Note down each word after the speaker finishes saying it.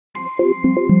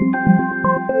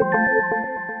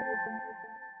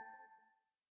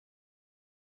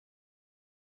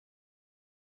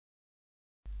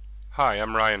Hi,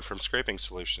 I'm Ryan from Scraping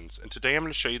Solutions, and today I'm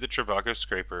going to show you the Trivago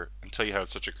Scraper and tell you how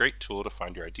it's such a great tool to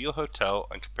find your ideal hotel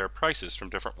and compare prices from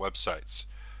different websites.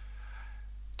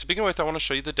 To begin with, I want to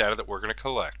show you the data that we're going to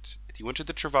collect. If you went to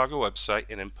the Trivago website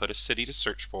and input a city to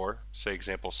search for, say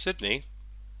example Sydney,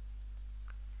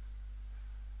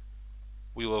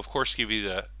 we will of course give you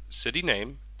the city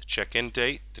name, the check-in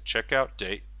date, the check-out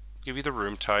date, give you the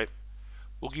room type,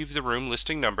 we'll give you the room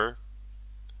listing number,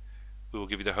 we will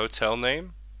give you the hotel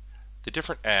name, the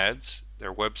different ads,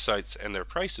 their websites, and their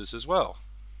prices as well.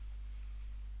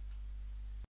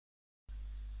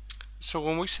 So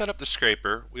when we set up the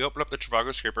scraper, we open up the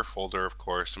Trivago Scraper folder, of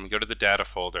course, and we go to the data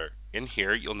folder. In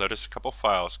here, you'll notice a couple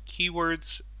files.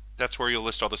 Keywords, that's where you'll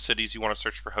list all the cities you want to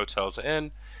search for hotels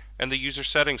in, and the user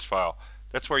settings file.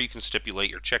 That's where you can stipulate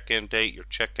your check-in date, your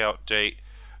check-out date,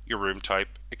 your room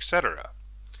type, etc.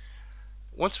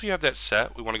 Once we have that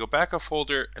set, we want to go back a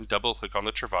folder and double-click on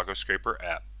the Trivago Scraper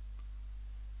app.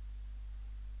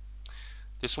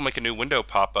 This will make a new window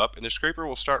pop up and the scraper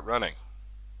will start running.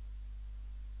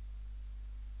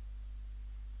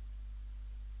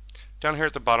 Down here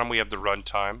at the bottom we have the run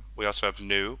time. We also have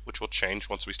new, which will change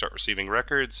once we start receiving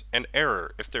records, and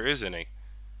error, if there is any.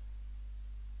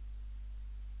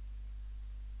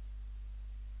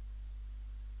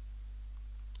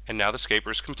 And now the scraper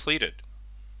is completed.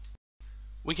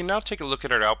 We can now take a look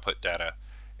at our output data,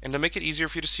 and to make it easier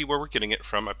for you to see where we're getting it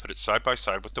from, I put it side by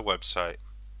side with the website.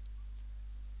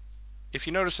 If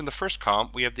you notice in the first column,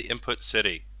 we have the input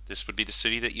city. This would be the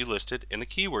city that you listed in the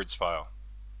keywords file.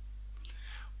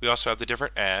 We also have the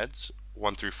different ads,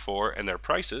 1 through 4, and their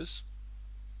prices,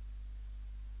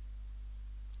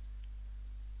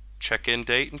 check-in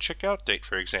date and check-out date,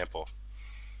 for example,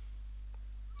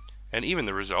 and even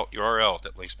the result URL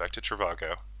that links back to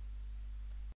Trivago.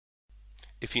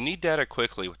 If you need data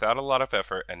quickly without a lot of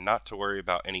effort and not to worry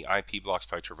about any IP blocks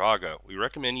by Trivago, we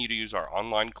recommend you to use our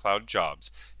online cloud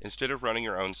jobs instead of running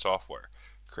your own software.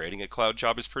 Creating a cloud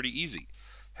job is pretty easy.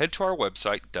 Head to our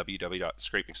website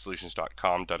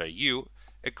www.scrapingsolutions.com.au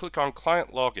and click on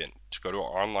Client Login to go to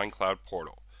our online cloud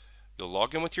portal. You'll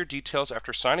log in with your details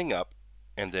after signing up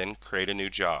and then create a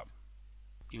new job.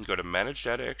 You can go to Manage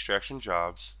Data Extraction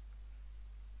Jobs,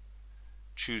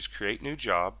 choose Create New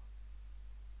Job,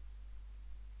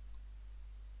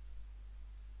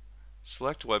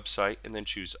 select website and then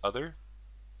choose Other,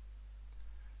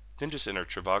 then just enter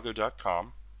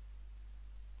trivago.com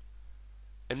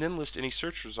and then list any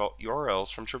search result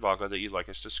URLs from Trivago that you'd like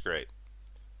us to scrape.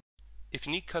 If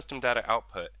you need custom data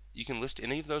output, you can list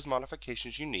any of those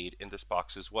modifications you need in this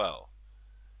box as well.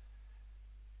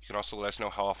 You can also let us know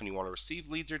how often you want to receive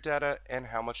leads or data and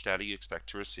how much data you expect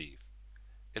to receive.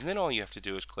 And then all you have to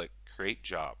do is click Create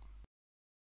Job.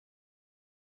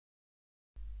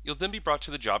 You'll then be brought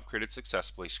to the Job Created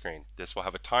Successfully screen. This will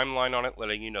have a timeline on it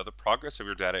letting you know the progress of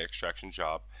your data extraction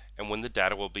job and when the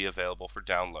data will be available for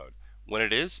download. When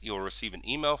it is, you will receive an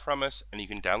email from us and you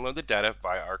can download the data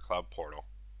via our cloud portal.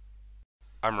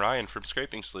 I'm Ryan from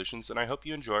Scraping Solutions and I hope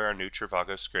you enjoy our new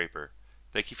Trivago Scraper.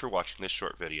 Thank you for watching this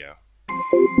short video.